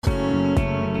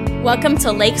Welcome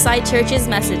to Lakeside Church's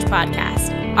Message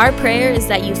Podcast. Our prayer is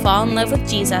that you fall in love with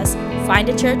Jesus, find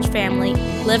a church family,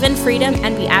 live in freedom,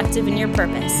 and be active in your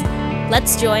purpose.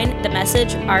 Let's join the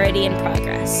message already in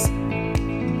progress.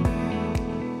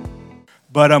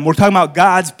 But we're talking about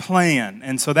God's plan,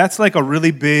 and so that's like a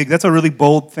really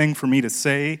bold thing for me to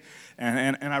say,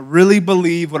 and I really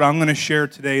believe what I'm going to share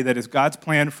today that is God's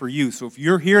plan for you. So if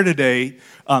you're here today,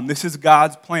 this is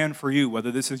God's plan for you,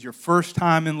 whether this is your first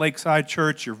time in Lakeside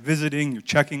Church, you're visiting, you're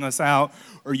checking us out,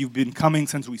 or you've been coming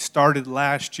since we started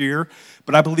last year.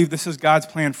 But I believe this is God's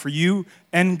plan for you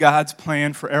and God's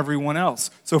plan for everyone else.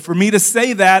 So for me to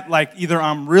say that, like either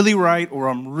I'm really right or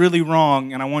I'm really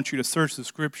wrong, and I want you to search the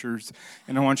scriptures,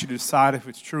 and I want you to decide if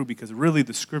it's true, because really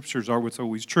the scriptures are what's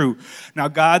always true. Now,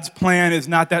 God's plan is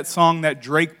not that song that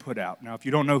Drake put out. Now, if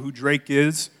you don't know who Drake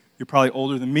is, you're probably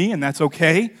older than me, and that's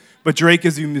okay. But Drake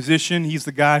is a musician. He's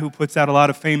the guy who puts out a lot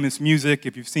of famous music.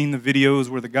 If you've seen the videos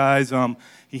where the guys,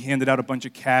 he handed out a bunch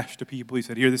of cash to people. He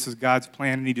said, here, this is God's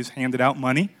plan, and he just handed out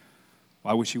money.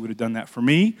 Well, I wish he would have done that for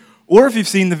me. Or if you've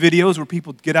seen the videos where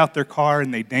people get out their car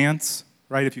and they dance,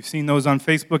 right? If you've seen those on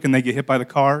Facebook and they get hit by the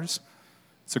cars,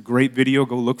 it's a great video.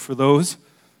 Go look for those.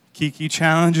 Kiki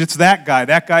Challenge, it's that guy.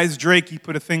 That guy's Drake. He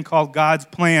put a thing called God's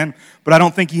plan, but I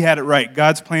don't think he had it right.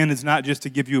 God's plan is not just to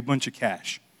give you a bunch of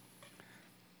cash.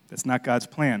 That's not God's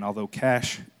plan, although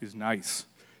cash is nice.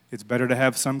 It's better to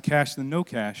have some cash than no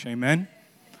cash, amen?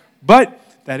 But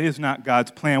that is not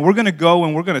God's plan. We're going to go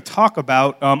and we're going to talk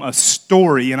about a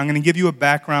story, and I'm going to give you a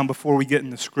background before we get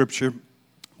into Scripture.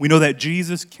 We know that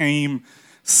Jesus came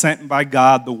sent by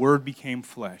God. The Word became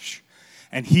flesh.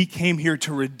 And he came here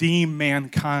to redeem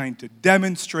mankind, to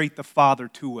demonstrate the Father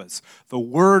to us. The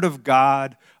Word of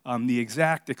God, the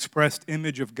exact expressed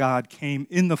image of God, came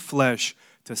in the flesh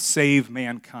to save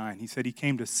mankind. He said he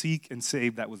came to seek and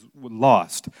save that was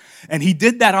lost. And he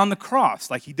did that on the cross,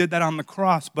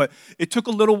 but it took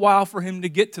a little while for him to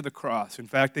get to the cross. In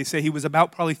fact, they say he was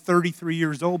about probably 33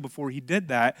 years old before he did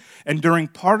that. And during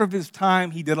part of his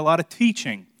time, he did a lot of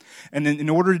teaching. And in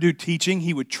order to do teaching,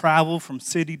 he would travel from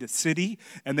city to city,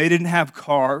 and they didn't have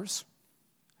cars.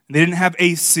 They didn't have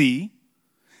AC.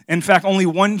 In fact, only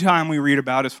one time we read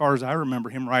about, as far as I remember,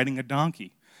 him riding a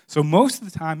donkey. So most of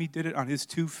the time, he did it on his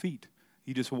 2 feet.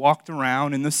 He just walked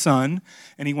around in the sun,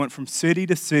 and he went from city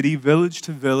to city, village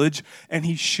to village, and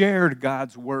he shared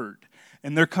God's word.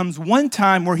 And there comes one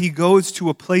time where he goes to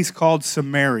a place called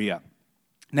Samaria.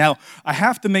 Now, I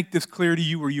have to make this clear to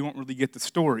you or you won't really get the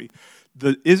story.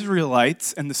 The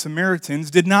Israelites and the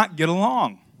Samaritans did not get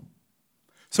along.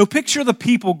 So picture the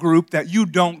people group that you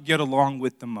don't get along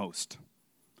with the most.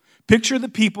 Picture the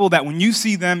people that when you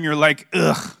see them, you're like,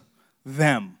 ugh,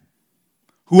 them.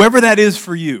 Whoever that is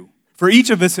for you. For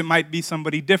each of us, it might be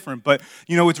somebody different, but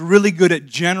we're really good at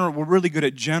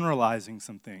generalizing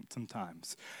something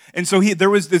sometimes. And so there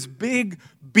was this big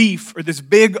beef or this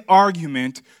big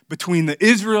argument between the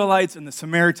Israelites and the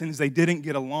Samaritans. They didn't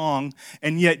get along,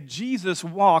 and yet Jesus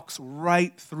walks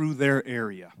right through their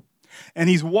area. And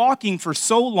he's walking for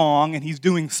so long, and he's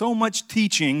doing so much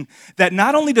teaching that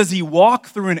not only does he walk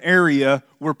through an area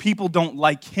where people don't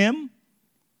like him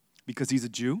because he's a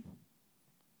Jew,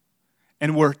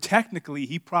 and where technically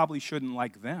he probably shouldn't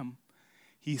like them,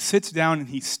 he sits down and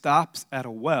he stops at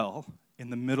a well in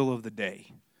the middle of the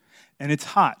day. And it's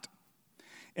hot.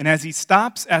 And as he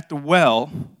stops at the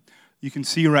well, you can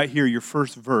see right here your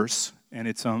first verse, and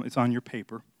it's on your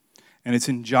paper. And it's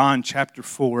in John chapter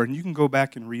 4, and you can go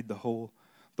back and read the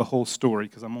whole story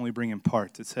because I'm only bringing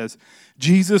parts. It says,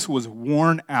 Jesus was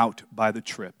worn out by the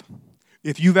trip.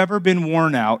 If you've ever been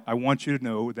worn out, I want you to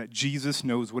know that Jesus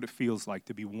knows what it feels like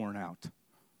to be worn out.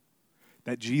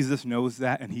 That Jesus knows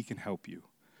that, and he can help you.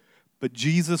 But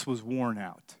Jesus was worn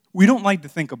out. We don't like to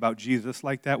think about Jesus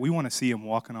like that. We want to see him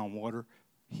walking on water,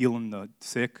 healing the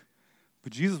sick.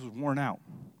 But Jesus was worn out.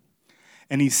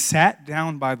 And he sat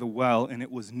down by the well, and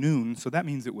it was noon, so that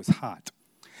means it was hot.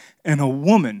 And a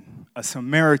woman, a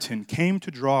Samaritan, came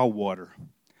to draw water.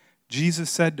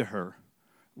 Jesus said to her,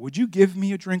 "Would you give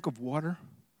me a drink of water?"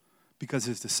 Because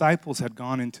his disciples had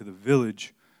gone into the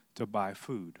village to buy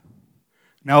food.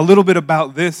 Now, a little bit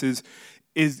about this is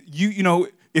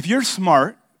if you're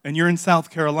smart and you're in South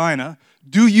Carolina,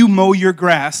 do you mow your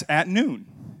grass at noon?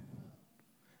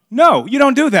 No, you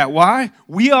don't do that. Why?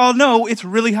 We all know it's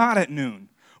really hot at noon.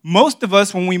 Most of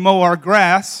us, when we mow our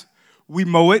grass, we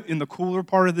mow it in the cooler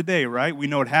part of the day, right? We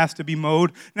know it has to be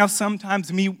mowed. Now, sometimes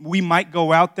we might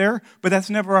go out there, but that's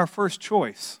never our first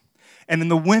choice. And then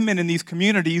the women in these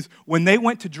communities, when they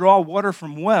went to draw water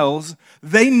from wells,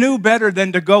 they knew better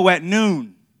than to go at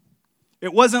noon.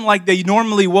 It wasn't like they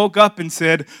normally woke up and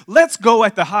said, let's go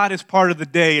at the hottest part of the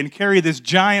day and carry this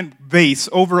giant vase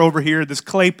over here, this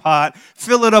clay pot,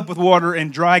 fill it up with water,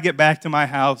 and drag it back to my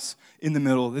house in the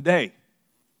middle of the day.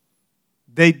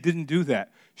 They didn't do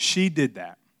that. She did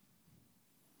that.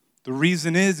 The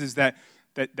reason is that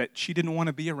she didn't want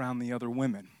to be around the other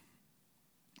women.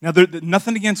 Now,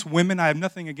 nothing against women. I have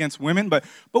nothing against women, but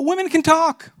women can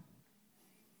talk.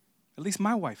 At least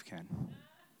my wife can.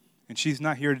 And she's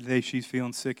not here today. She's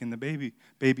feeling sick, and the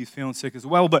baby's feeling sick as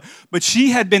well. But she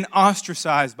had been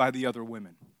ostracized by the other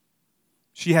women.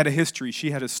 She had a history.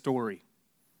 She had a story.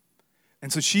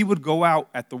 And so she would go out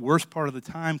at the worst part of the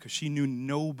time because she knew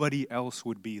nobody else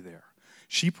would be there.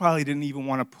 She probably didn't even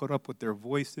want to put up with their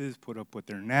voices, put up with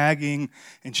their nagging.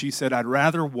 And she said, I'd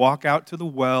rather walk out to the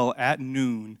well at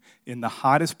noon in the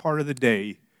hottest part of the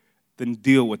day than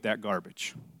deal with that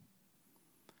garbage.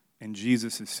 And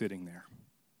Jesus is sitting there.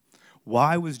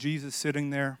 Why was Jesus sitting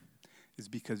there? Is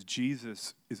because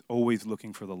Jesus is always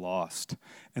looking for the lost.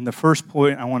 And the first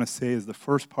point I want to say is the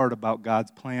first part about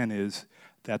God's plan is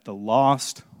that the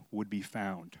lost would be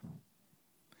found.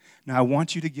 Now, I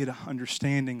want you to get an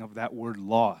understanding of that word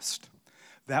lost.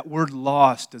 That word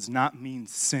lost does not mean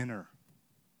sinner.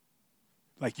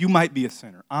 Like, you might be a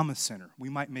sinner. I'm a sinner. We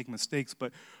might make mistakes,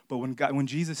 but when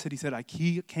Jesus said, he said, I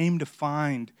came to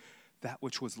find that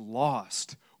which was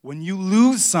lost. When you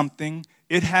lose something,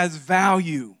 it has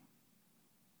value.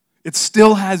 It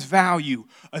still has value.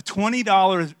 A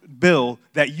 $20 bill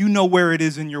that you know where it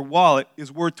is in your wallet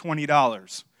is worth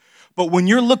 $20. But when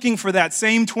you're looking for that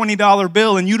same $20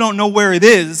 bill and you don't know where it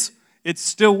is, it's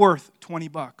still worth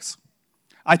 $20.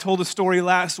 I told a story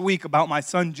last week about my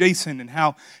son Jason and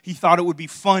how he thought it would be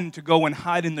fun to go and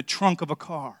hide in the trunk of a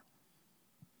car.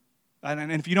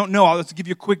 And if you don't know, I'll just give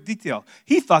you a quick detail.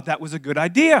 He thought that was a good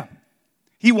idea.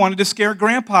 He wanted to scare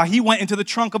Grandpa. He went into the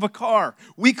trunk of a car.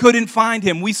 We couldn't find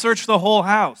him. We searched the whole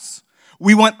house.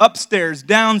 We went upstairs,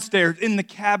 downstairs, in the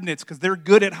cabinets, because they're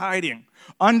good at hiding,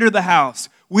 under the house.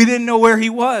 We didn't know where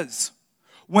he was.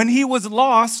 When he was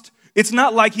lost, it's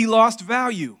not like he lost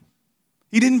value.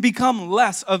 He didn't become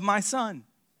less of my son.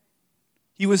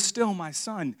 He was still my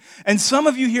son. And some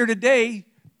of you here today,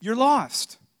 you're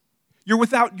lost. You're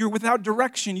without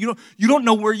direction. You don't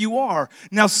know where you are.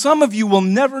 Now, some of you will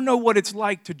never know what it's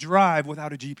like to drive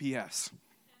without a GPS.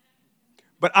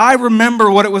 But I remember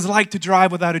what it was like to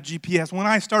drive without a GPS. When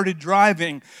I started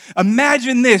driving,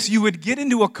 imagine this. You would get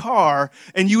into a car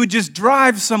and you would just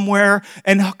drive somewhere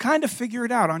and kind of figure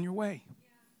it out on your way.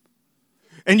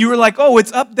 And you were like, oh,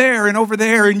 it's up there and over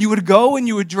there. And you would go and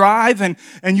you would drive and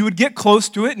you would get close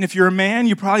to it. And if you're a man,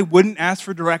 you probably wouldn't ask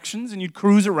for directions and you'd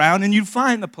cruise around and you'd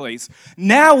find the place.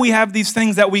 Now we have these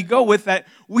things that we go with that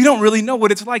we don't really know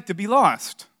what it's like to be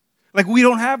lost. Like, we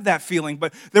don't have that feeling.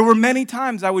 But there were many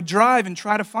times I would drive and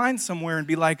try to find somewhere and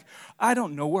be like, I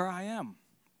don't know where I am.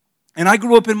 And I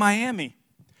grew up in Miami.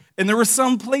 And there were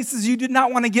some places you did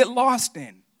not want to get lost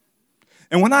in.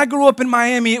 And when I grew up in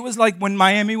Miami, it was like when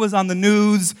Miami was on the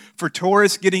news for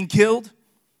tourists getting killed.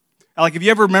 Like, if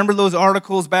you ever remember those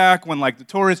articles back when, like, the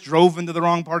tourists drove into the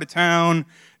wrong part of town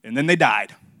and then they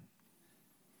died.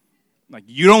 Like,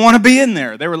 you don't want to be in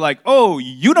there. They were like, oh,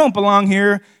 you don't belong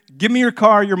here. Give me your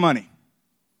car, your money.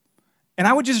 And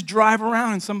I would just drive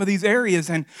around in some of these areas.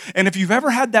 And if you've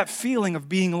ever had that feeling of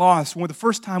being lost, the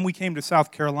first time we came to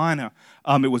South Carolina,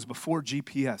 it was before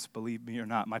GPS, believe me or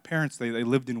not. My parents, they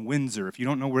lived in Windsor. If you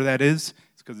don't know where that is,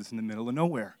 it's because it's in the middle of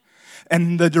nowhere.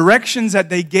 And the directions that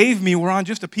they gave me were on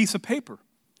just a piece of paper.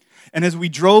 And as we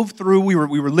drove through, we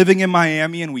were living in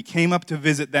Miami, and we came up to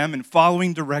visit them and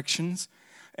following directions.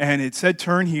 And it said,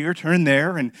 turn here, turn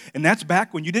there. And that's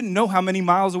back when you didn't know how many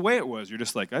miles away it was. You're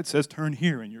just like, it says turn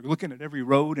here. And you're looking at every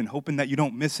road and hoping that you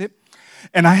don't miss it.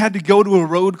 And I had to go to a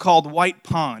road called White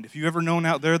Pond. If you've ever known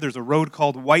out there, there's a road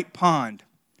called White Pond.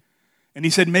 And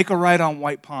he said, make a right on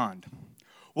White Pond.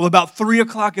 Well, about 3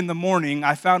 o'clock in the morning,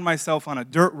 I found myself on a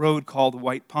dirt road called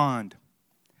White Pond.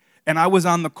 And I was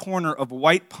on the corner of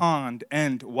White Pond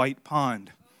and White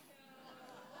Pond.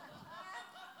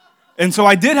 And so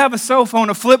I did have a cell phone,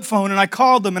 a flip phone, and I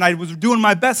called them, and I was doing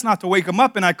my best not to wake him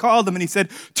up, and I called him, and he said,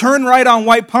 turn right on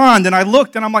White Pond. And I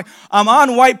looked, and I'm like, I'm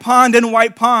on White Pond and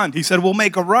White Pond. He said, we'll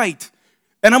make a right.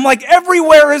 And I'm like,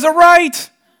 everywhere is a right.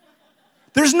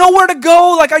 There's nowhere to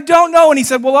go. Like, I don't know. And he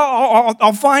said, well,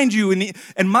 I'll find you.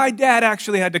 And my dad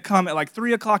actually had to come at like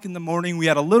 3 o'clock in the morning. We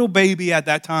had a little baby at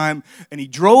that time, and he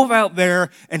drove out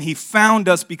there, and he found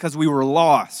us because we were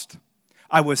lost.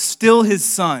 I was still his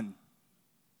son.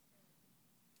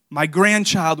 My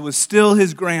grandchild was still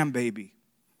his grandbaby.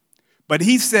 But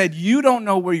he said, you don't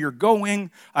know where you're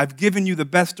going. I've given you the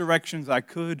best directions I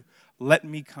could. let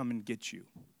me come and get you.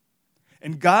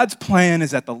 And God's plan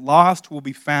is that the lost will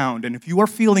be found. And if you are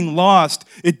feeling lost,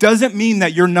 it doesn't mean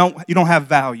that you don't have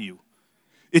value.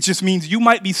 It just means you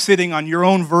might be sitting on your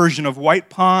own version of White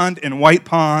Pond and White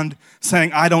Pond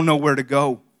saying, I don't know where to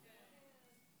go.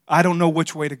 I don't know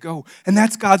which way to go. And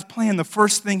that's God's plan. The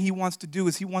first thing he wants to do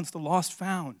is he wants the lost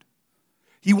found.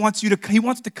 He wants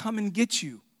to come and get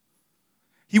you.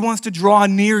 He wants to draw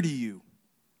near to you.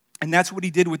 And that's what he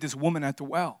did with this woman at the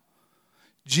well.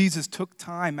 Jesus took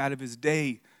time out of his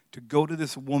day to go to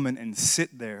this woman and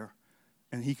sit there,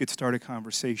 and he could start a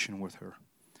conversation with her.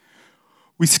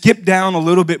 We skip down a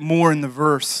little bit more in the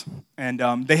verse, and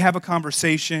they have a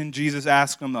conversation. Jesus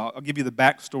asks them, I'll give you the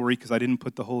backstory because I didn't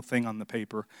put the whole thing on the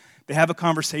paper. They have a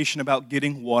conversation about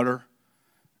getting water,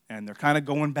 and they're kind of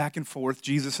going back and forth.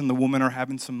 Jesus and the woman are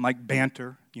having some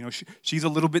banter. She's a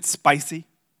little bit spicy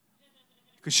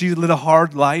because she's lived a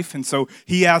hard life, and so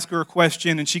he asks her a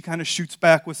question, and she kind of shoots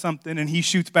back with something, and he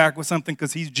shoots back with something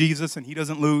because he's Jesus, and he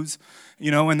doesn't lose,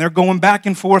 and they're going back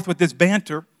and forth with this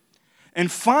banter. And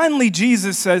finally,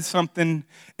 Jesus says something,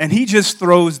 and he just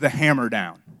throws the hammer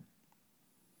down.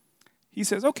 He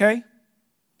says, okay,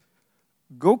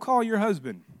 go call your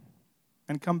husband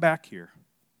and come back here.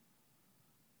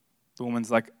 The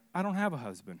woman's like, I don't have a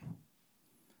husband.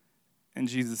 And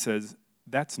Jesus says,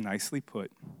 that's nicely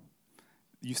put.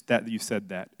 You said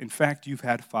that. In fact, you've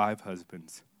had 5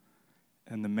 husbands,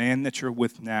 and the man that you're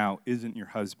with now isn't your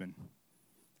husband.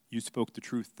 You spoke the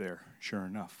truth there, sure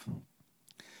enough.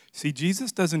 See,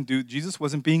 Jesus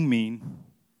wasn't being mean.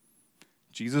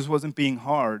 Jesus wasn't being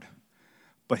hard,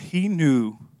 but he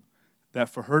knew that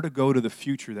for her to go to the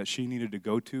future that she needed to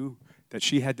go to, that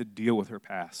she had to deal with her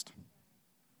past.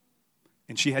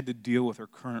 And she had to deal with her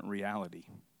current reality.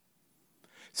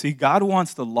 See, God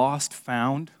wants the lost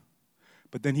found,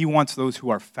 but then he wants those who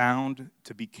are found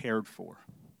to be cared for.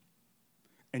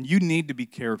 And you need to be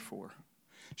cared for.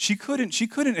 She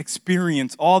couldn't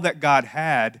experience all that God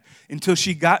had until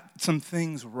she got some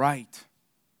things right.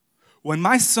 When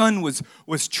my son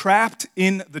was trapped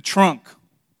in the trunk,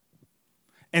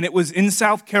 and it was in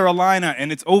South Carolina,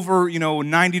 and it's over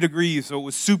 90 degrees, so it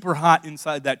was super hot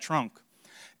inside that trunk.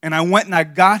 And I went and I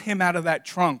got him out of that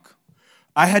trunk.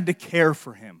 I had to care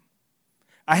for him.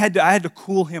 I had to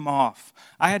cool him off.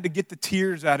 I had to get the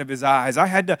tears out of his eyes. I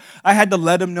had to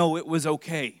let him know it was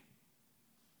okay.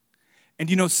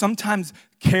 And sometimes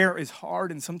care is hard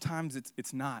and sometimes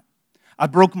it's not. I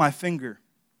broke my finger.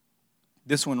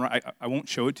 This one, I won't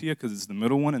show it to you because it's the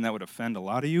middle one and that would offend a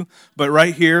lot of you. But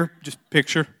right here, just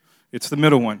picture, it's the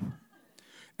middle one.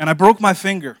 And I broke my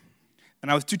finger.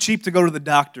 And I was too cheap to go to the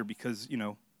doctor because,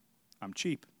 I'm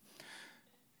cheap.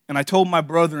 And I told my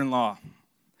brother-in-law,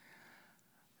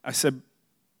 I said,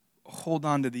 hold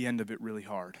on to the end of it really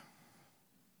hard.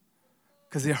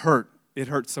 Because it hurt. It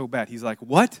hurt so bad. He's like,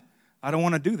 what? I don't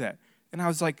want to do that. And I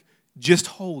was like, just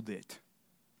hold it.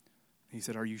 He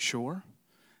said, are you sure?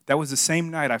 That was the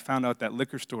same night I found out that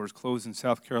liquor stores closed in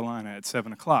South Carolina at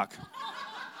 7 o'clock.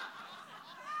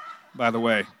 By the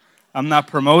way, I'm not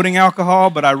promoting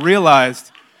alcohol, but I realized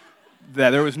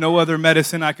that there was no other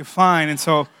medicine I could find. And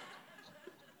so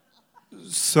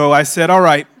I said, all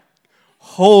right,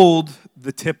 hold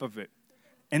the tip of it.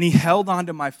 And he held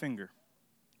onto my finger.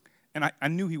 And I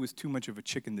knew he was too much of a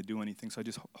chicken to do anything, so I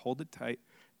just hold it tight,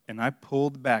 and I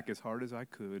pulled back as hard as I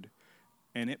could,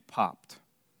 and it popped,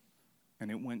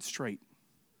 and it went straight.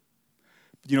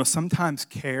 Sometimes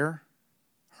care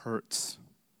hurts.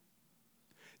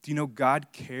 Do you know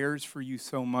God cares for you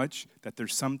so much that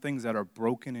there's some things that are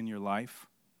broken in your life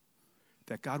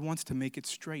that God wants to make it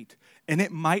straight? And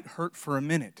it might hurt for a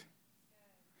minute.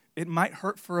 It might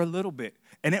hurt for a little bit.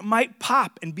 And it might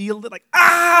pop and be a little like,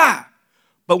 ah!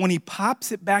 But when he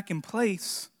pops it back in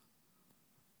place,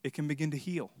 it can begin to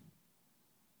heal.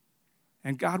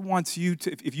 And God wants you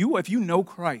to, if you know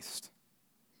Christ,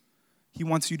 he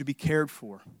wants you to be cared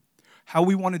for. How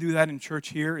we want to do that in church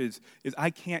here is I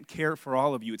can't care for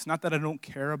all of you. It's not that I don't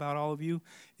care about all of you.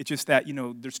 It's just that,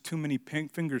 there's too many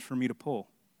fingers for me to pull.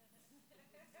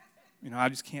 I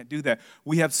just can't do that.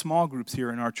 We have small groups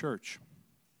here in our church.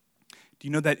 Do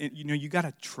you know that, you got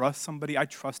to trust somebody? I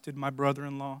trusted my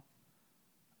brother-in-law.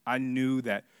 I knew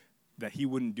that he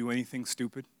wouldn't do anything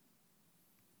stupid.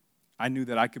 I knew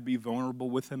that I could be vulnerable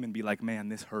with him and be like, man,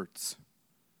 this hurts.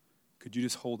 Could you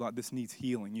just hold on? This needs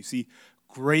healing. You see,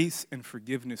 grace and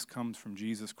forgiveness comes from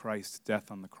Jesus Christ's death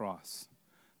on the cross.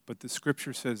 But the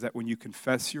scripture says that when you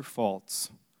confess your faults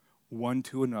one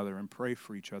to another and pray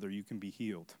for each other, you can be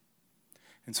healed.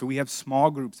 And so we have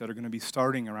small groups that are going to be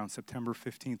starting around September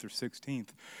 15th or 16th.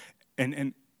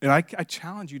 And I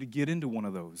challenge you to get into one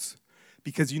of those.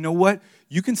 Because you know what?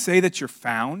 You can say that you're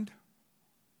found,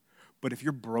 but if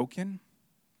you're broken,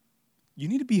 you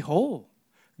need to be whole.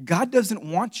 God doesn't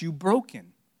want you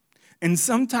broken. And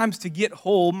sometimes to get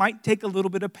whole might take a little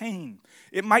bit of pain.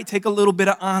 It might take a little bit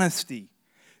of honesty.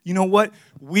 You know what?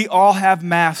 We all have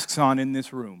masks on in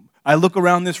this room. I look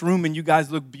around this room and you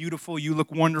guys look beautiful. You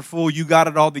look wonderful. You got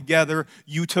it all together.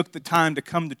 You took the time to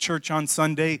come to church on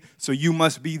Sunday, so you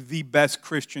must be the best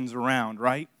Christians around,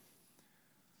 right?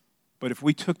 But if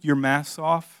we took your masks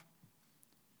off,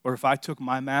 or if I took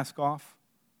my mask off,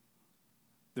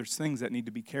 there's things that need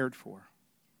to be cared for.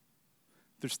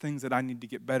 There's things that I need to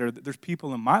get better. There's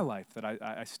people in my life that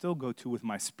I still go to with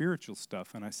my spiritual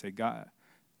stuff, and I say, God,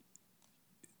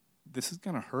 this is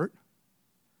going to hurt,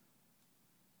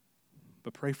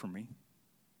 but pray for me.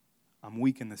 I'm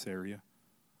weak in this area.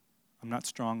 I'm not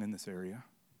strong in this area.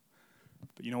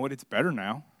 But you know what? It's better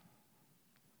now,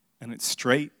 and it's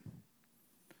straight.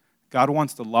 God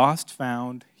wants the lost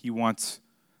found. He wants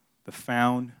the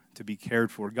found to be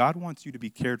cared for. God wants you to be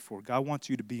cared for. God wants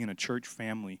you to be in a church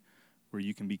family where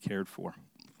you can be cared for.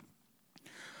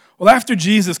 Well, after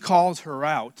Jesus calls her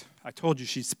out, I told you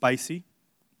she's spicy.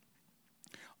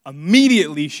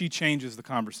 Immediately, she changes the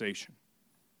conversation.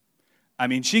 I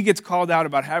mean, she gets called out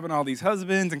about having all these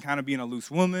husbands and kind of being a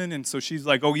loose woman, and so she's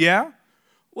like, oh yeah?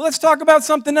 Well, let's talk about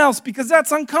something else because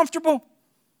that's uncomfortable.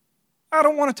 I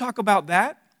don't want to talk about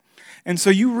that. And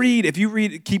so if you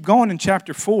read, keep going in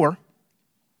chapter 4,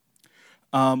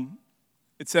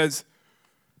 it says,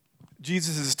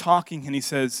 Jesus is talking and he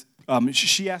says,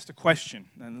 she asked a question.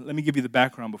 And let me give you the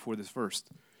background before this verse.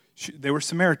 They were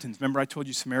Samaritans. Remember I told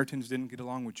you Samaritans didn't get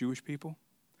along with Jewish people?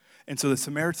 And so the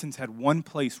Samaritans had one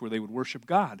place where they would worship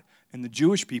God. And the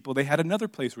Jewish people, they had another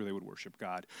place where they would worship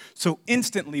God. So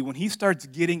instantly, when he starts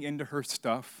getting into her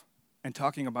stuff and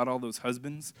talking about all those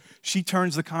husbands, she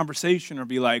turns the conversation or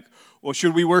be like, well,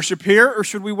 should we worship here or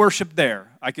should we worship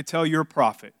there? I could tell you're a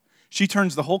prophet. She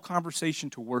turns the whole conversation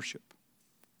to worship.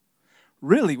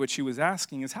 Really, what she was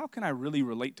asking is, how can I really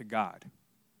relate to God?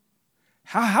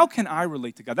 How can I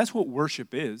relate to God? That's what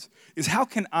worship is how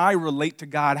can I relate to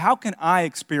God? How can I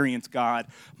experience God?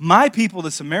 My people,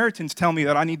 the Samaritans, tell me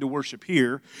that I need to worship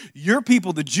here. Your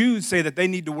people, the Jews, say that they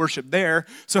need to worship there.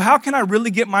 So how can I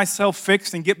really get myself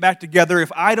fixed and get back together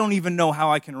if I don't even know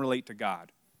how I can relate to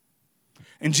God?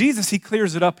 And Jesus, he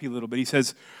clears it up a little bit. He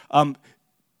says,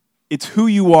 it's who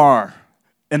you are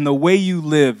and the way you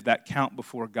live that count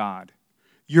before God.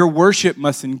 Your worship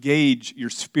must engage your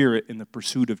spirit in the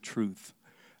pursuit of truth.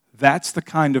 That's the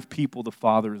kind of people the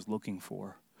Father is looking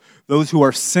for. Those who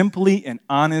are simply and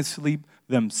honestly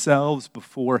themselves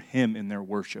before Him in their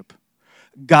worship.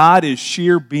 God is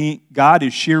sheer being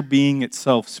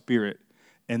itself spirit,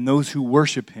 and those who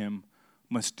worship Him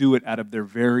must do it out of their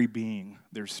very being,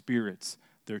 their spirits,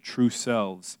 their true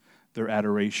selves, their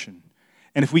adoration.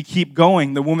 And if we keep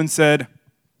going, the woman said,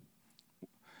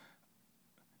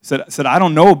 I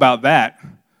don't know about that.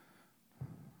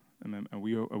 Are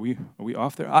we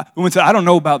off there? The woman said, I don't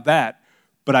know about that,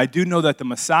 but I do know that the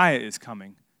Messiah is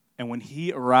coming. And when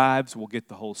He arrives, we'll get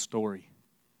the whole story.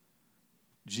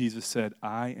 Jesus said,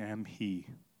 I am He.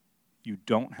 You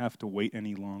don't have to wait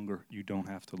any longer. You don't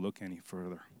have to look any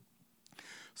further.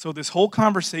 So this whole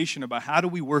conversation about how do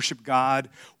we worship God,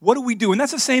 what do we do? And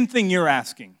that's the same thing you're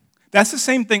asking. That's the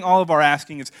same thing all of our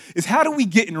asking is how do we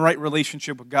get in right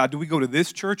relationship with God? Do we go to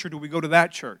this church or do we go to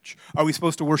that church? Are we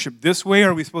supposed to worship this way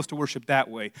or are we supposed to worship that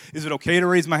way? Is it okay to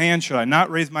raise my hand? Should I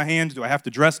not raise my hand? Do I have to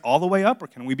dress all the way up or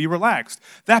can we be relaxed?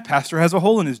 That pastor has a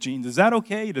hole in his jeans. Is that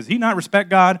okay? Does he not respect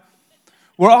God?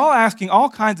 We're all asking all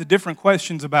kinds of different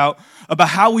questions about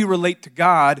how we relate to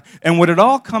God, and what it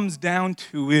all comes down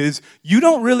to is you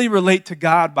don't really relate to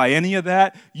God by any of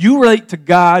that. You relate to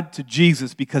God, to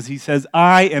Jesus, because He says,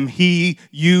 I am He.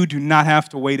 You do not have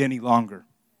to wait any longer.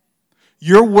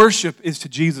 Your worship is to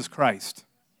Jesus Christ.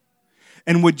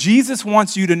 And what Jesus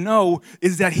wants you to know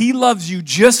is that He loves you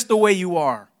just the way you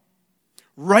are.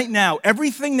 Right now,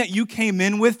 everything that you came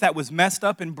in with that was messed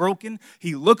up and broken,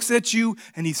 He looks at you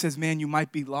and He says, man, you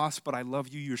might be lost, but I love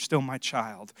you. You're still my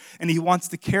child. And He wants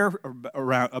to care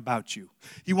about you.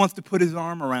 He wants to put His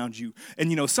arm around you.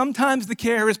 And sometimes the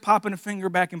care is popping a finger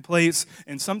back in place,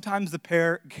 and sometimes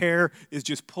the care is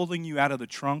just pulling you out of the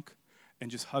trunk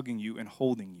and just hugging you and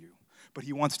holding you. But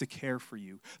He wants to care for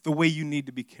you the way you need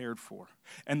to be cared for.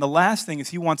 And the last thing is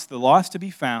He wants the lost to be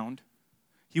found.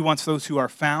 He wants those who are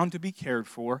found to be cared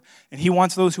for, and He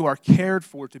wants those who are cared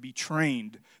for to be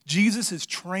trained. Jesus is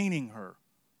training her.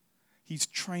 He's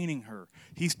training her.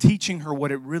 He's teaching her what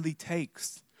it really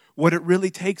takes. What it really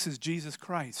takes is Jesus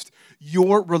Christ.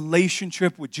 Your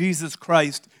relationship with Jesus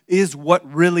Christ is what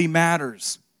really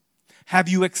matters. Have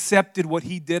you accepted what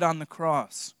he did on the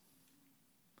cross?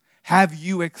 Have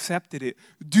you accepted it?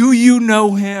 Do you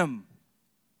know him?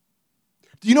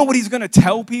 Do you know what he's going to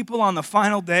tell people on the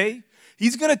final day?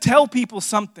 He's going to tell people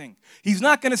something. He's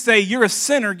not going to say, you're a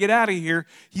sinner, get out of here.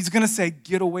 He's going to say,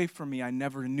 get away from me, I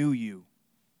never knew you.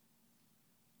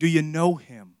 Do you know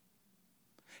him?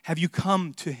 Have you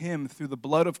come to him through the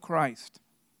blood of Christ?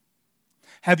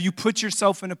 Have you put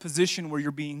yourself in a position where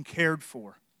you're being cared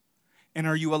for? And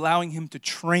are you allowing him to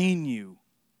train you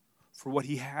for what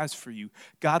he has for you?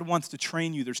 God wants to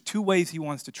train you. There's two ways he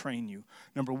wants to train you.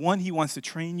 Number one, he wants to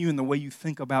train you in the way you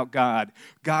think about God.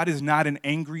 God is not an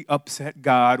angry, upset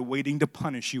God waiting to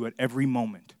punish you at every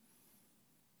moment.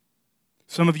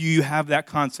 Some of you have that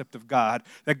concept of God,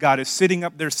 that God is sitting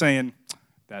up there saying,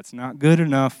 that's not good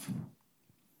enough.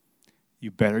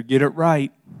 You better get it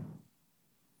right.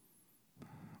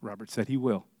 Robert said he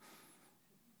will.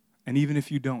 And even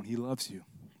if you don't, he loves you.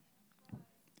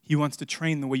 He wants to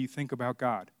train the way you think about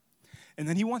God. And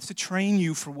then he wants to train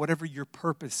you for whatever your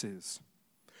purpose is.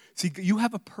 See, you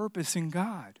have a purpose in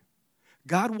God.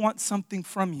 God wants something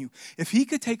from you. If he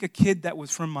could take a kid that was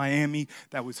from Miami,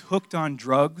 that was hooked on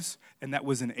drugs, and that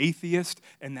was an atheist,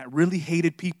 and that really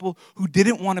hated people, who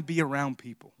didn't want to be around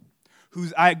people,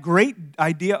 whose great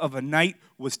idea of a night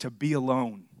was to be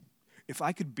alone. If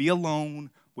I could be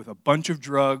alone with a bunch of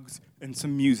drugs and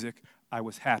some music, I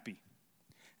was happy.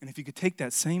 And if you could take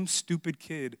that same stupid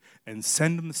kid and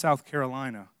send him to South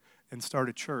Carolina and start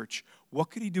a church, what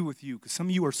could he do with you? Because some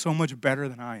of you are so much better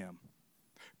than I am.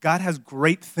 God has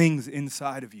great things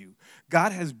inside of you.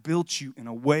 God has built you in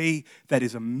a way that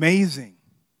is amazing.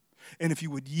 And if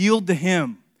you would yield to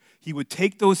him, he would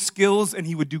take those skills and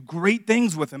he would do great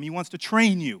things with them. He wants to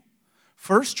train you.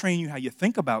 First, train you how you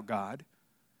think about God,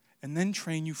 and then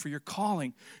train you for your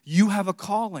calling. You have a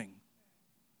calling.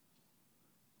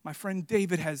 My friend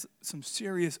David has some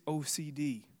serious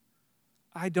OCD.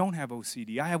 I don't have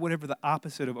OCD. I have whatever the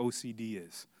opposite of OCD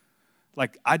is.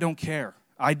 Like, I don't care.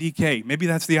 IDK. Maybe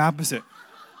that's the opposite.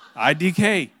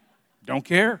 IDK. Don't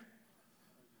care.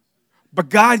 But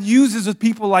God uses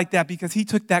people like that because he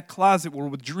took that closet where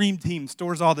with Dream Team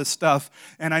stores all this stuff.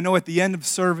 And I know at the end of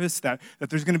service that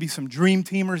there's going to be some Dream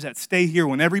Teamers that stay here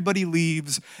when everybody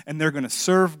leaves, and they're going to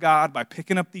serve God by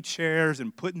picking up the chairs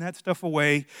and putting that stuff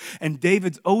away. And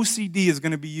David's OCD is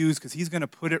going to be used because he's going to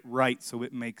put it right so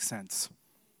it makes sense.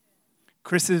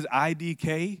 Chris's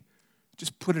IDK,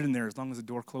 just put it in there as long as the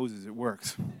door closes. It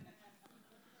works.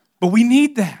 But we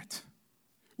need that.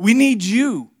 We need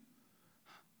you.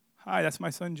 Hi, that's my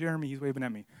son Jeremy. He's waving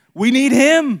at me. We need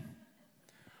him.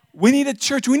 We need a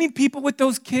church. We need people with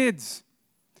those kids.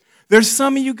 There's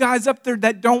some of you guys up there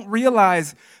that don't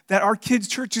realize that our kids'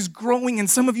 church is growing, and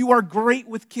some of you are great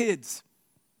with kids.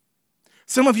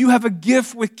 Some of you have a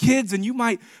gift with kids, and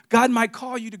God might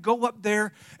call you to go up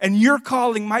there, and your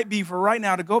calling might be for right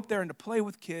now to go up there and to play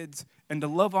with kids and to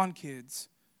love on kids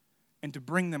and to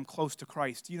bring them close to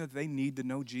Christ. You know they need to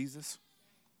know Jesus,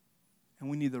 and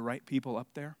we need the right people up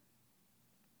there.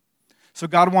 So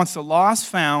God wants the lost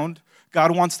found.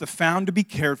 God wants the found to be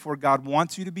cared for. God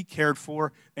wants you to be cared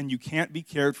for, and you can't be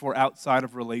cared for outside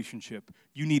of relationship.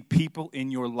 You need people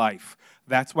in your life.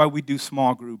 That's why we do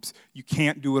small groups. You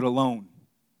can't do it alone.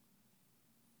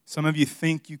 Some of you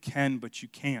think you can, but you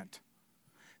can't.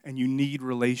 And you need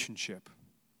relationship.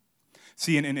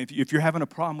 See, and if you're having a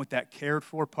problem with that cared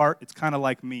for part, it's kind of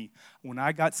like me. When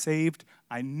I got saved,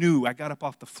 I got up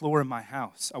off the floor in my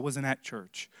house. I wasn't at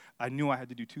church. I knew I had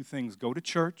to do two things, go to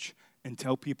church and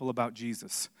tell people about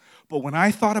Jesus. But when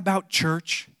I thought about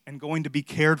church and going to be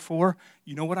cared for,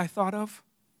 you know what I thought of?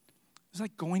 It was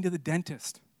like going to the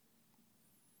dentist.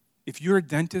 If you're a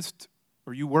dentist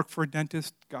or you work for a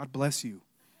dentist, God bless you.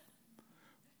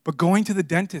 But going to the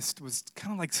dentist was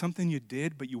kind of like something you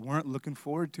did, but you weren't looking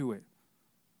forward to it.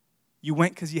 You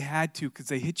went because you had to, because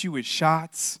they hit you with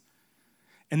shots,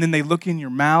 and then they look in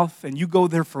your mouth, and you go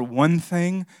there for one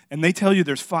thing, and they tell you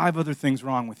there's 5 other things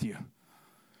wrong with you.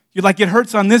 You're like, it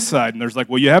hurts on this side, and there's like,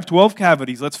 well, you have 12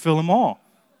 cavities, let's fill them all.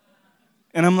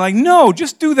 And I'm like, no,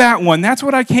 just do that one. That's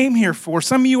what I came here for.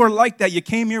 Some of you are like that. You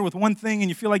came here with one thing, and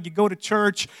you feel like you go to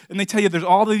church, and they tell you there's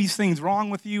all of these things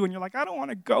wrong with you, and you're like, I don't want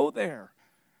to go there.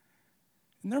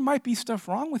 And there might be stuff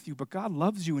wrong with you, but God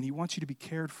loves you, and he wants you to be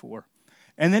cared for.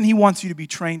 And then he wants you to be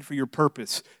trained for your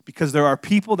purpose, because there are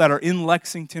people that are in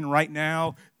Lexington right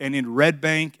now and in Red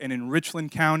Bank and in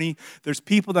Richland County. There's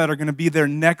people that are going to be there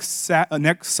next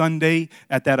Sunday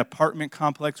at that apartment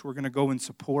complex we're going to go and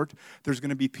support. There's going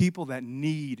to be people that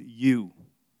need you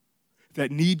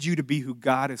to be who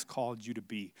God has called you to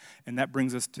be. And that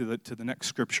brings us to the next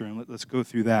scripture, and let's go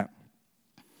through that.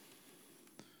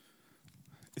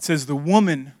 It says the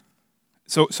woman,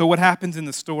 so what happens in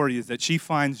the story is that she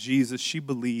finds Jesus, she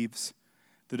believes,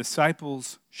 the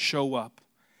disciples show up,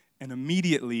 and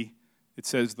immediately it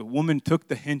says the woman took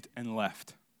the hint and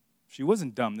left. She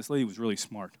wasn't dumb. This lady was really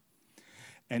smart.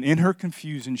 And in her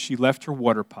confusion, she left her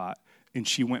water pot, and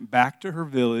she went back to her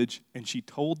village, and she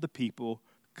told the people,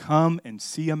 "Come and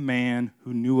see a man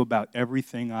who knew about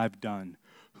everything I've done,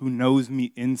 who knows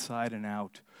me inside and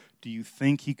out. Do you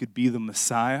think he could be the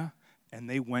Messiah?" And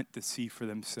they went to see for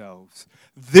themselves.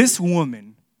 This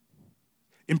woman,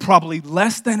 in probably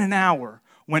less than an hour,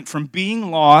 went from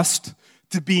being lost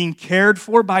to being cared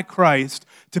for by Christ,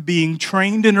 to being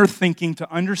trained in her thinking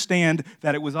to understand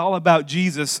that it was all about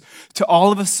Jesus, to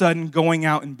all of a sudden going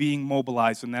out and being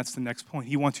mobilized. And that's the next point.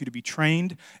 He wants you to be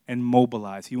trained and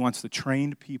mobilized. He wants the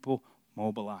trained people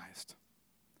mobilized.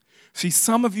 See,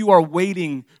 some of you are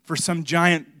waiting for some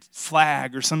giant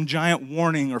flag or some giant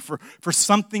warning or for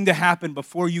something to happen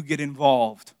before you get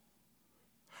involved.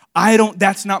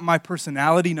 That's not my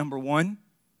personality, number one.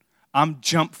 I'm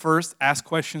jump first, ask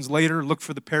questions later, look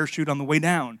for the parachute on the way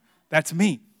down. That's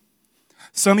me.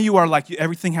 Some of you are like,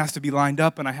 everything has to be lined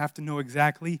up and I have to know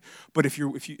exactly. But if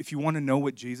you want to know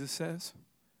what Jesus says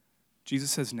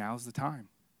now's the time.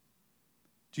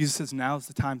 Jesus says now's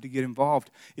the time to get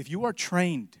involved. If you are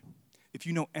trained, if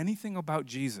you know anything about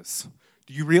Jesus,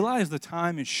 do you realize the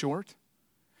time is short?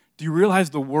 Do you realize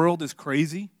the world is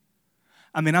crazy?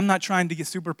 I mean, I'm not trying to get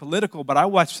super political, but I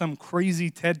watched some crazy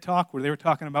TED Talk where they were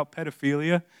talking about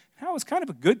pedophilia. That was kind of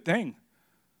a good thing.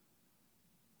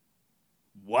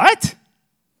 What?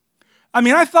 I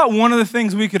mean, I thought one of the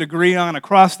things we could agree on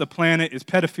across the planet is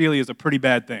pedophilia is a pretty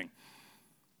bad thing.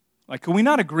 Like, can we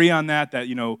not agree on that,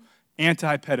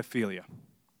 anti-pedophilia?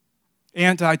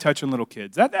 Anti-touching little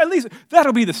kids. At least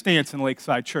that'll be the stance in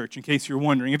Lakeside Church, in case you're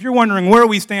wondering. If you're wondering where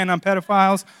we stand on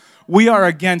pedophiles, we are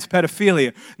against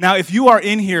pedophilia. Now, if you are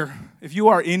in here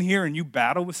and you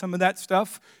battle with some of that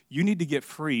stuff, you need to get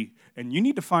free, and you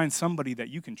need to find somebody that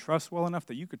you can trust well enough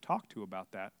that you could talk to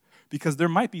about that. Because there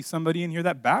might be somebody in here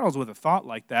that battles with a thought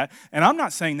like that, and I'm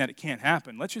not saying that it can't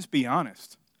happen. Let's just be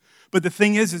honest. But the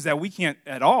thing is that we can't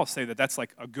at all say that that's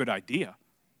like a good idea.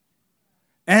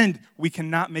 And we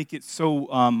cannot make it so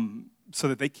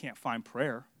that they can't find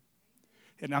prayer.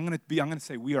 And I'm going to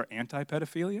say we are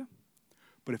anti-pedophilia.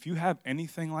 But if you have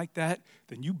anything like that,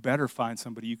 then you better find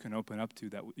somebody you can open up to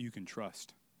that you can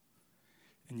trust.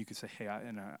 And you can say, "Hey,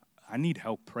 I need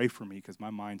help. Pray for me because my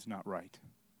mind's not right."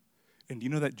 And do you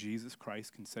know that Jesus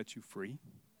Christ can set you free?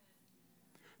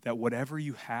 That whatever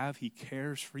you have, he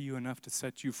cares for you enough to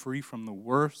set you free from the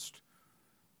worst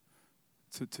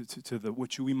to the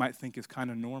what we might think is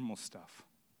kind of normal stuff.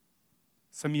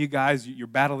 Some of you guys, you're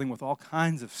battling with all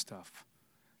kinds of stuff.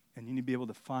 And you need to be able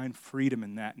to find freedom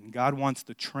in that. And God wants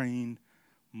to train,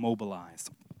 mobilize.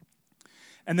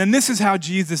 And then this is how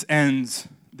Jesus ends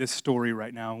this story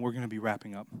right now. And we're going to be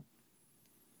wrapping up.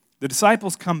 The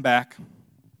disciples come back.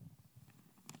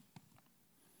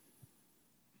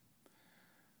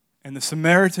 And the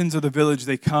Samaritans of the village,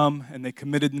 they come and they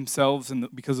committed themselves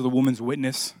because of the woman's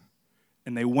witness.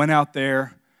 And they went out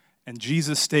there. And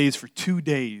Jesus stays for 2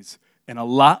 days. And a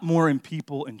lot more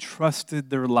people entrusted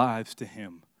their lives to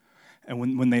him. And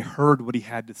when they heard what he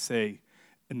had to say,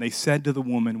 and they said to the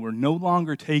woman, "We're no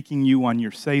longer taking you on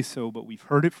your say-so, but we've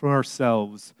heard it for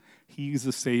ourselves. He's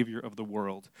the Savior of the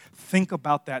world." Think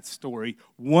about that story.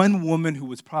 One woman who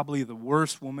was probably the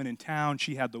worst woman in town,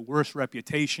 she had the worst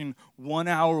reputation, 1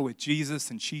 hour with Jesus,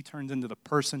 and she turns into the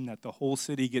person that the whole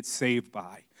city gets saved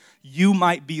by. You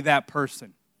might be that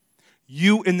person.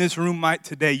 You in this room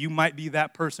today, you might be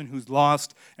that person who's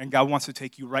lost, and God wants to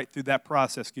take you right through that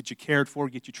process, get you cared for,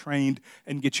 get you trained,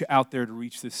 and get you out there to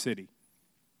reach this city.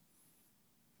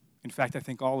 In fact, I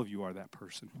think all of you are that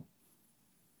person.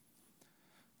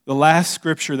 The last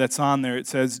scripture that's on there, it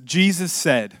says, Jesus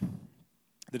said,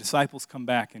 the disciples come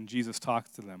back and Jesus talks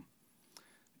to them.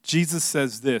 Jesus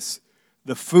says this,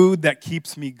 "The food that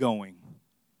keeps me going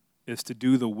is to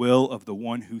do the will of the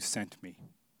one who sent me,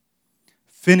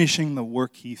 finishing the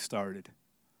work he started."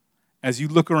 As you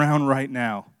look around right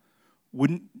now,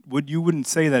 wouldn't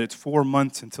say that it's 4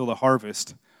 months until the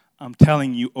harvest. I'm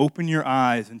telling you, open your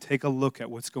eyes and take a look at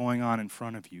what's going on in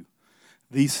front of you.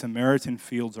 These Samaritan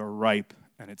fields are ripe,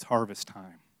 and it's harvest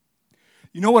time.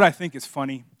 You know what I think is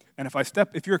funny? And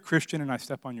if you're a Christian and I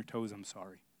step on your toes, I'm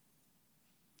sorry.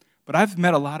 But I've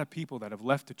met a lot of people that have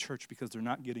left the church because they're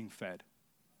not getting fed.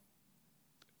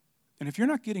 And if you're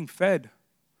not getting fed,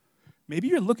 maybe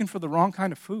you're looking for the wrong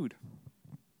kind of food.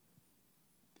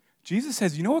 Jesus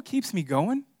says, you know what keeps me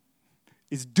going?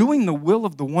 Is doing the will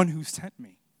of the one who sent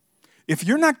me. If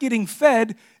you're not getting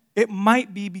fed, It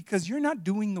might be because you're not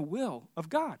doing the will of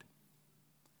God.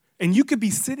 And you could be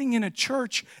sitting in a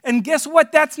church, and guess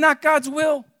what? That's not God's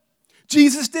will.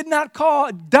 Jesus did not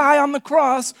die on the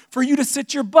cross for you to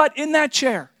sit your butt in that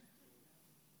chair.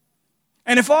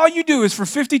 And if all you do is for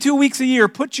 52 weeks a year,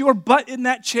 put your butt in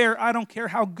that chair, I don't care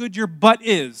how good your butt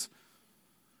is,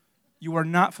 you are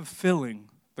not fulfilling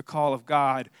the call of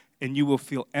God, and you will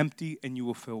feel empty and you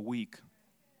will feel weak.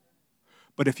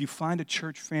 But if you find a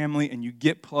church family and you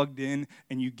get plugged in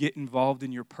and you get involved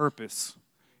in your purpose,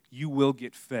 you will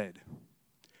get fed.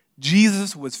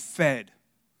 Jesus was fed.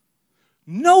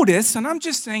 Notice, and I'm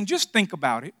just saying, just think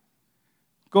about it.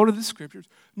 Go to the scriptures.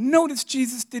 Notice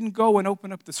Jesus didn't go and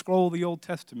open up the scroll of the Old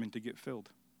Testament to get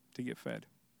fed.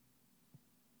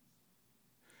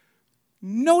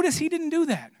 Notice he didn't do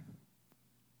that.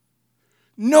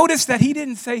 Notice that he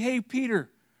didn't say, hey, Peter,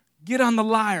 get on the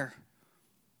lyre.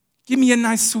 Give me a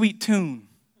nice sweet tune.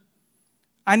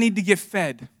 I need to get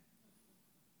fed.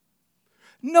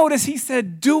 Notice he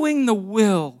said, doing the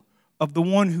will of the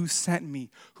one who sent me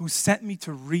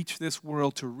to reach this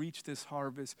world, to reach this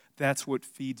harvest. That's what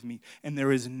feeds me. And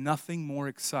there is nothing more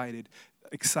exciting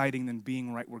than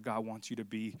being right where God wants you to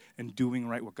be and doing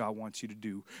right what God wants you to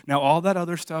do. Now, all that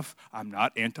other stuff, I'm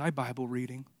not anti-Bible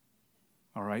reading,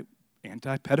 all right?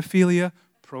 Anti-pedophilia,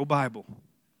 pro-Bible.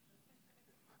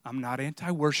 I'm not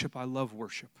anti-worship. I love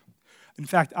worship. In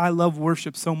fact, I love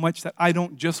worship so much that I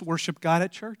don't just worship God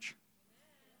at church.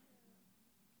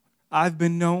 I've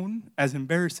been known, as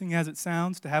embarrassing as it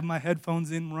sounds, to have my headphones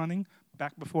in running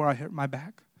back before I hurt my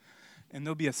back. And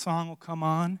there'll be a song will come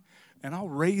on, and I'll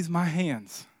raise my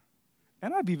hands.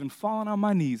 And I've even fallen on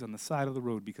my knees on the side of the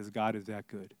road because God is that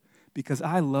good. Because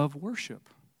I love worship.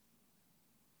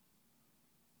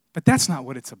 But that's not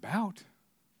what it's about.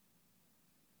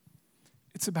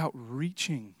 It's about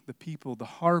reaching the people. The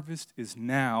harvest is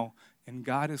now, and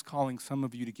God is calling some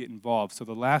of you to get involved. So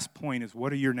the last point is,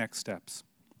 what are your next steps?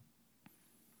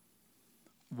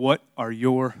 What are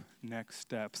your next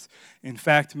steps? In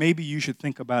fact, maybe you should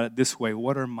think about it this way.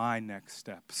 What are my next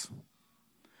steps?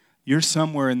 You're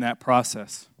somewhere in that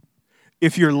process.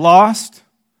 If you're lost,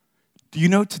 do you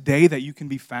know today that you can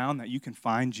be found, that you can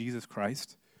find Jesus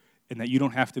Christ, and that you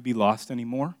don't have to be lost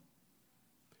anymore?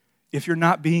 If you're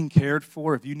not being cared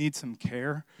for, if you need some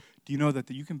care, do you know that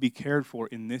you can be cared for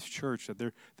in this church, that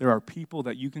there are people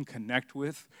that you can connect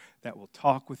with that will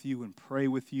talk with you and pray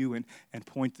with you and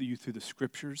point you through the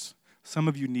scriptures? Some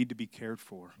of you need to be cared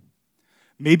for.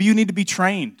 Maybe you need to be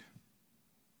trained.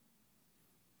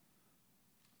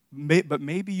 But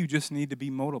maybe you just need to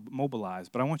be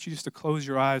mobilized. But I want you just to close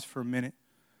your eyes for a minute.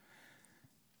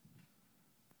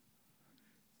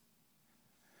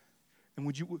 And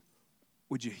would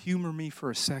you humor me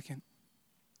for a second?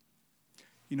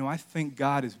 You know, I think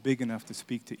God is big enough to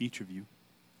speak to each of you.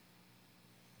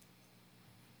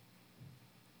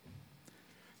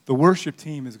 The worship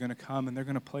team is going to come and they're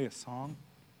going to play a song.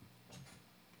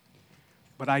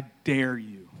 But I dare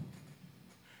you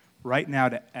right now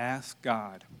to ask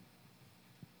God.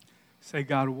 Say,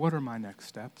 God, what are my next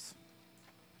steps?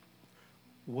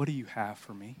 What do you have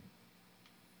for me?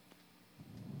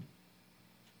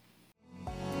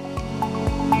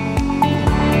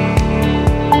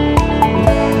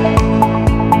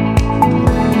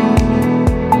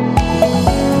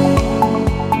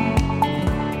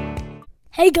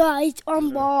 Hey guys,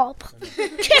 I'm Bob.